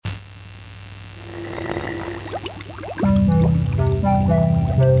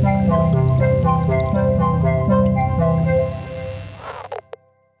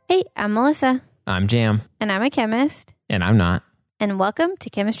I'm Melissa. I'm Jam. And I'm a chemist. And I'm not. And welcome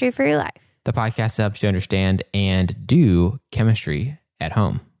to Chemistry for Your Life. The podcast helps you understand and do chemistry at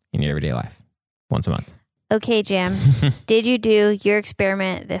home in your everyday life once a month. Okay, Jam. Did you do your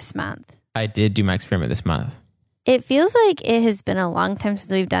experiment this month? I did do my experiment this month. It feels like it has been a long time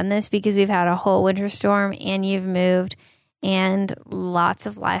since we've done this because we've had a whole winter storm and you've moved and lots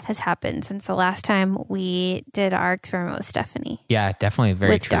of life has happened since the last time we did our experiment with Stephanie. Yeah, definitely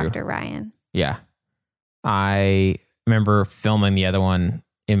very with true. With Dr. Ryan. Yeah. I remember filming the other one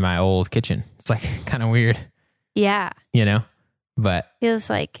in my old kitchen. It's like kind of weird. Yeah. You know? But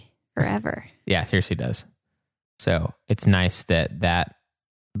feels like forever. Yeah, it seriously does. So it's nice that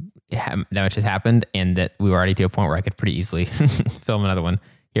much has happened and that we were already to a point where I could pretty easily film another one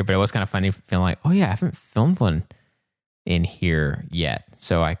here. But it was kind of funny feeling like, oh yeah, I haven't filmed one in here yet.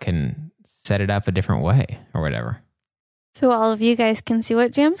 So I can set it up a different way or whatever. So all of you guys can see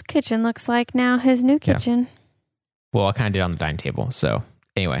what Jam's kitchen looks like now, his new kitchen. Yeah. Well, I kind of did on the dining table. So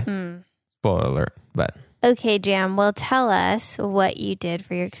anyway, spoiler alert. But okay, Jam, well, tell us what you did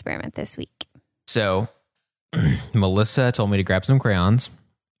for your experiment this week. So Melissa told me to grab some crayons,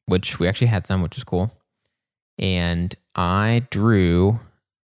 which we actually had some, which is cool. And I drew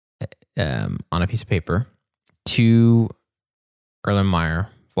on a piece of paper 2 Erlenmeyer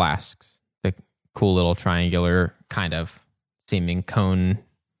flasks, the cool little triangular kind of seeming cone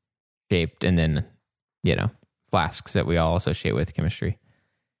shaped, and then, flasks that we all associate with chemistry.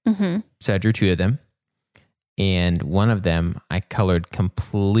 Mm-hmm. So I drew 2 of them, and one of them I colored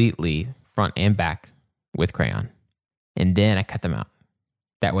completely front and back with crayon, and then I cut them out.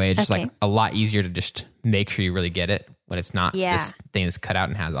 That way, it's just like a lot easier to just make sure you really get it when it's not this thing that's cut out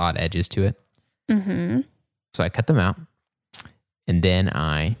and has odd edges to it. Mm-hmm. So I cut them out, and then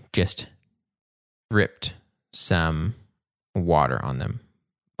I just dripped some water on them,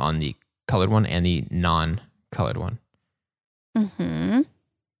 on the colored one and the non-colored one. Mm-hmm.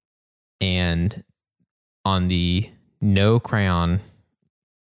 And on the no crayon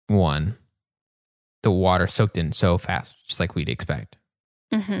one, the water soaked in so fast, just like we'd expect.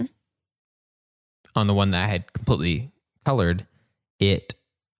 Mm-hmm. On the one that I had completely colored, it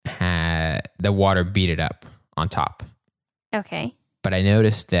had the water beat it up on top. Okay. But I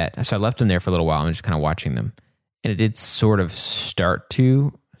noticed that, so I left them there for a little while and just kind of watching them, and it did sort of start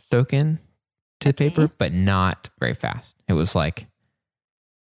to soak in to the paper, but not very fast. It was like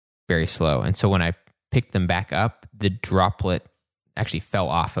very slow. And so when I picked them back up, the droplet actually fell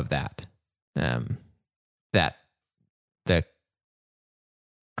off of that. The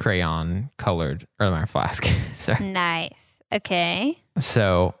crayon colored Erlenmeyer flask. So, nice. Okay.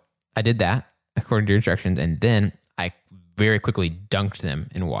 So I did that according to your instructions, and then I very quickly dunked them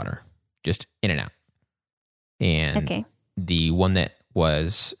in water, just in and out. And the one that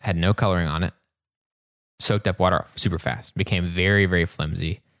had no coloring on it soaked up water super fast, became very, very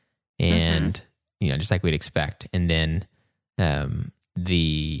flimsy, and just like we'd expect. And then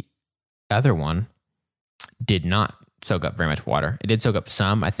the other one did not soak up very much water. It did soak up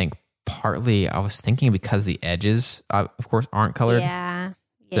some, I think partly I was thinking because the edges, of course, aren't colored. Yeah.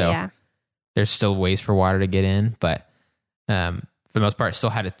 So there's still ways for water to get in, but for the most part, it still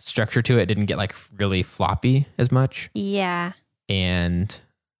had a structure to it. It didn't get like really floppy as much. Yeah. And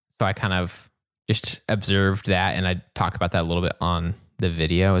so I kind of just observed that, and I talked about that a little bit on the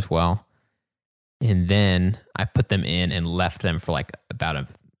video as well. And then I put them in and left them for like about a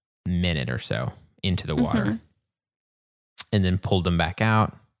minute or so into the water, and then pulled them back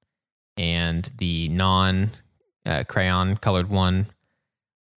out. And the non-crayon colored one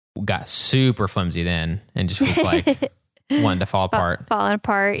got super flimsy then, and just was like wanted to fall apart. Falling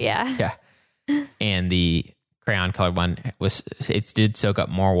apart, yeah. Yeah. And the crayon colored one it did soak up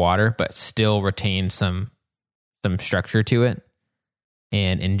more water, but still retained some structure to it.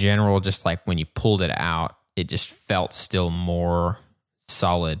 And in general, just like when you pulled it out, it just felt still more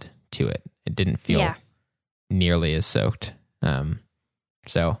solid to it. It didn't feel nearly as soaked.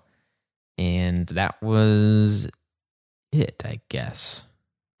 And that was it, I guess.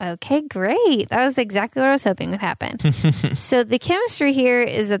 Okay, great. That was exactly what I was hoping would happen. So the chemistry here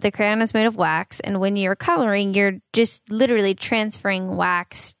is that the crayon is made of wax, and when you're coloring, you're just literally transferring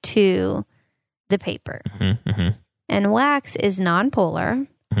wax to the paper. And wax is non-polar,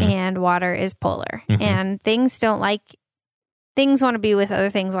 and water is polar. And things want to be with other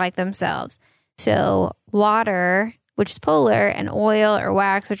things like themselves. So water, which is polar, and oil or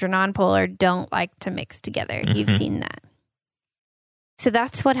wax, which are non-polar, don't like to mix together. You've seen that. So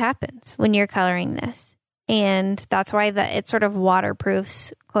that's what happens when you're coloring this. And that's why it sort of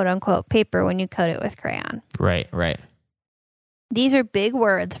waterproofs, quote unquote, paper when you coat it with crayon. Right. These are big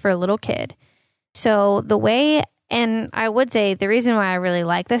words for a little kid. So the way, and I would say the reason why I really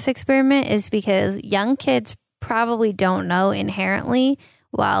like this experiment is because young kids probably don't know inherently,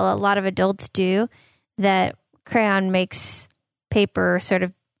 while a lot of adults do, that crayon makes paper sort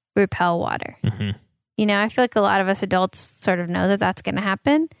of repel water. Mm-hmm. You know, I feel like a lot of us adults sort of know that that's going to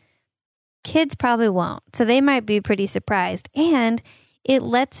happen. Kids probably won't. So they might be pretty surprised. And it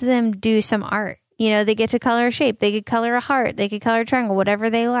lets them do some art. You know, they get to color a shape. They could color a heart. They could color a triangle. Whatever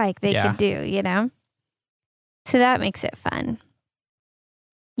they like, they could do, you know? So that makes it fun.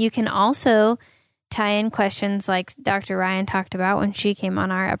 You can also tie in questions like Dr. Ryan talked about when she came on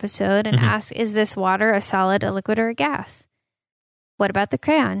our episode and ask, is this water a solid, a liquid, or a gas? What about the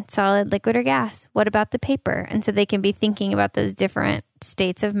crayon? Solid, liquid, or gas? What about the paper? And so they can be thinking about those different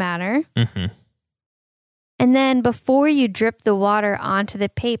states of matter. Mm-hmm. And then before you drip the water onto the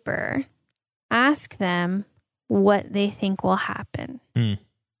paper, ask them what they think will happen. Mm.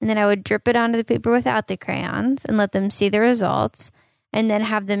 And then I would drip it onto the paper without the crayons and let them see the results, and then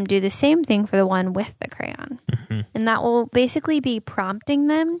have them do the same thing for the one with the crayon. Mm-hmm. And that will basically be prompting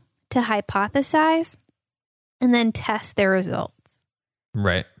them to hypothesize and then test their results.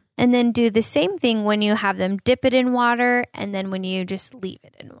 Right. And then do the same thing when you have them dip it in water and then when you just leave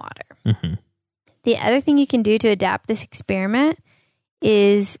it in water. Mm-hmm. The other thing you can do to adapt this experiment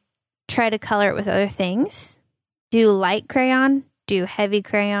is try to color it with other things. Do light crayon, do heavy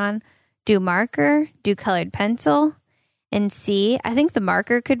crayon, do marker, do colored pencil, and see. I think the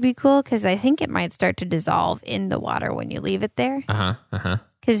marker could be cool because I think it might start to dissolve in the water when you leave it there.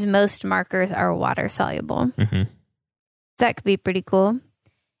 Because most markers are water soluble. Mm-hmm. That could be pretty cool.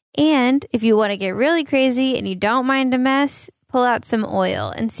 And if you want to get really crazy and you don't mind a mess, pull out some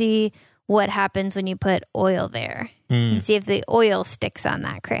oil and see what happens when you put oil there. And see if the oil sticks on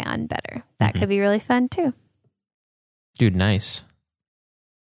that crayon better. That could be really fun too. Dude, nice.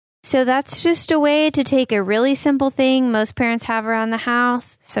 So that's just a way to take a really simple thing most parents have around the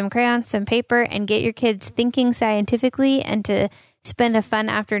house, some crayons, some paper, and get your kids thinking scientifically and to spend a fun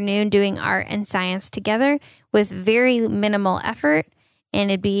afternoon doing art and science together with very minimal effort. And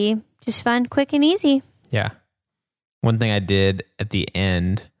it'd be just fun, quick, and easy. Yeah. One thing I did at the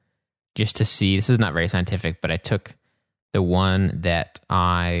end, just to see, this is not very scientific, but I took the one that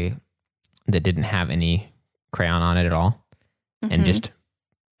didn't have any crayon on it at all, and just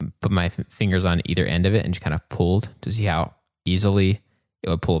put my fingers on either end of it and just kind of pulled to see how easily it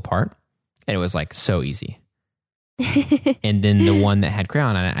would pull apart. And it was like so easy. And then the one that had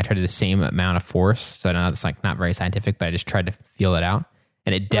crayon on it, I tried to do the same amount of force. So I know it's like not very scientific, but I just tried to feel it out.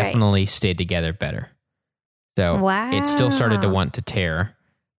 And it definitely stayed together better. So it still started to want to tear,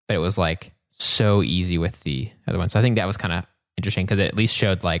 but it was like so easy with the other one. So I think that was kind of interesting because it at least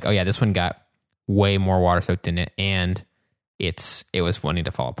showed like, oh yeah, this one got way more water soaked in it and it was wanting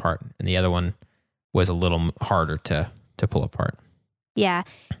to fall apart. And the other one was a little harder to pull apart. Yeah.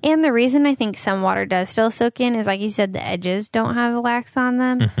 And the reason I think some water does still soak in is, like you said, the edges don't have wax on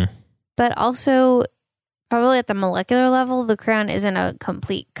them. But also, probably at the molecular level, the crayon isn't a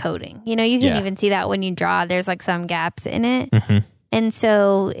complete coating. You know, you can even see that when you draw, there's like some gaps in it. And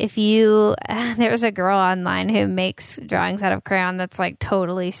so if there's a girl online who makes drawings out of crayon that's like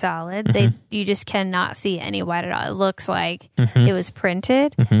totally solid. You just cannot see any white at all. It looks like it was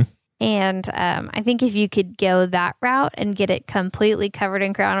printed. And I think if you could go that route and get it completely covered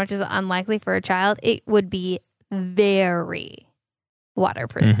in crayon, which is unlikely for a child, it would be very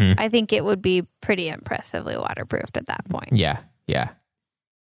waterproof. I think it would be pretty impressively waterproofed at that point. Yeah.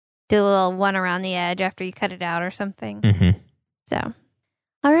 Do a little one around the edge after you cut it out or something. So,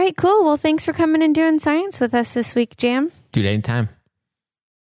 all right, cool. Well, thanks for coming and doing science with us this week, Jam. Dude, anytime.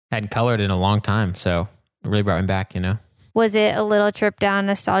 I hadn't colored in a long time, so it really brought me back, you know? Was it a little trip down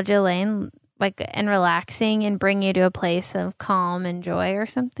nostalgia lane, like, and relaxing and bring you to a place of calm and joy or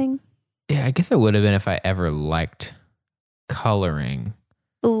something? Yeah, I guess it would have been if I ever liked coloring.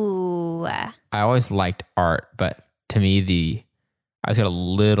 Ooh. I always liked art, but to me, I was a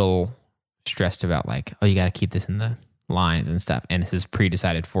little stressed about like, oh, you got to keep this in the lines and stuff, and this is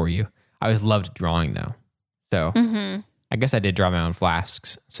pre-decided for you. I always loved drawing though, so I guess I did draw my own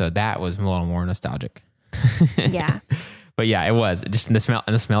flasks, so that was a little more nostalgic. Yeah. But yeah, it was just in the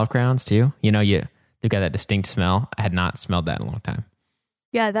smell of crayons too. You know, they've got that distinct smell. I had not smelled that in a long time.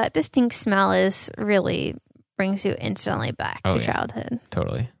 Yeah, that distinct smell really brings you instantly back to childhood.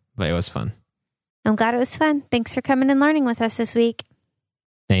 Totally. But it was fun. I'm glad it was fun. Thanks for coming and learning with us this week.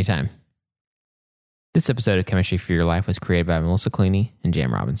 Anytime. This episode of Chemistry for Your Life was created by Melissa Cleany and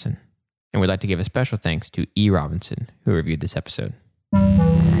Jam Robinson. And we'd like to give a special thanks to E. Robinson, who reviewed this episode.